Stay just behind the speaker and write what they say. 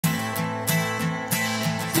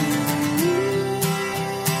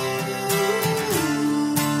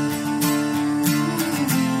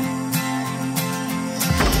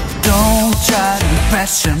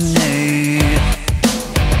passionate.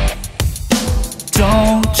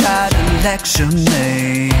 Don't try to lecture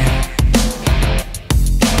me.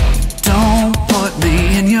 Don't put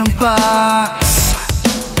me in your box.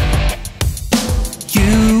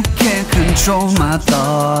 You can't control my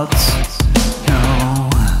thoughts. No.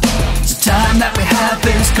 It's time that we have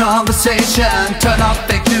this conversation. Turn off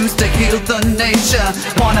fake news to heal the nation.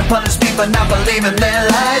 Wanna punish me but not believe in their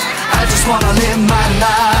lies. I just wanna live my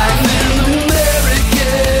life.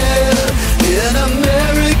 I'm an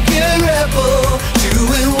American rebel,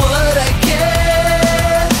 doing what I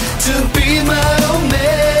can to be my own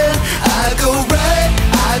man. I go right,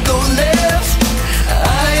 I go left,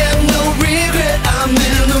 I have no regret. I'm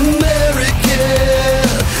an American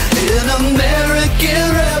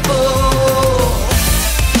rebel.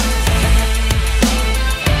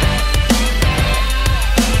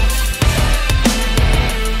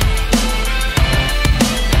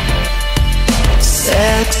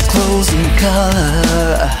 Sex, clothes, and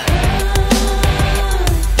color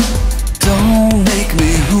don't make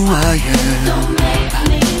me who I am.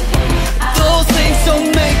 Those things don't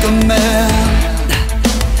make a man.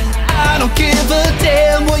 I don't give a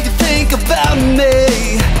damn what you think about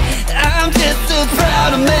me. I'm just a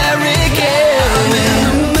proud American.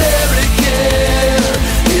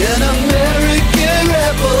 I'm an American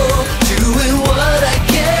rebel, doing what I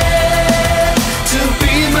can to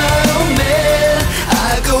be my own man.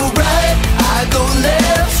 I go right, I go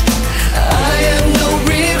left, I have no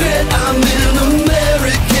regret. I'm an American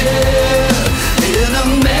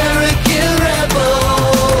rebel.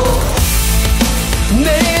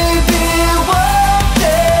 Maybe one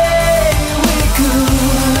day we could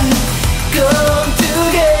come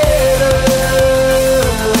together.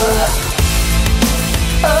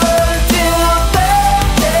 Until that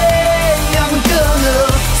day, I'm gonna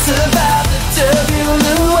survive the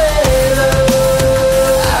turbulent weather.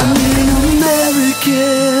 I'm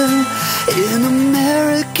an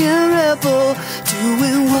American rebel,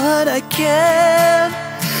 doing what I can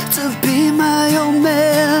to be my own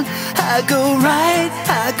man. I go right,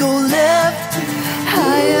 I go left,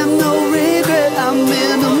 I have no regret. I'm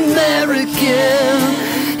an American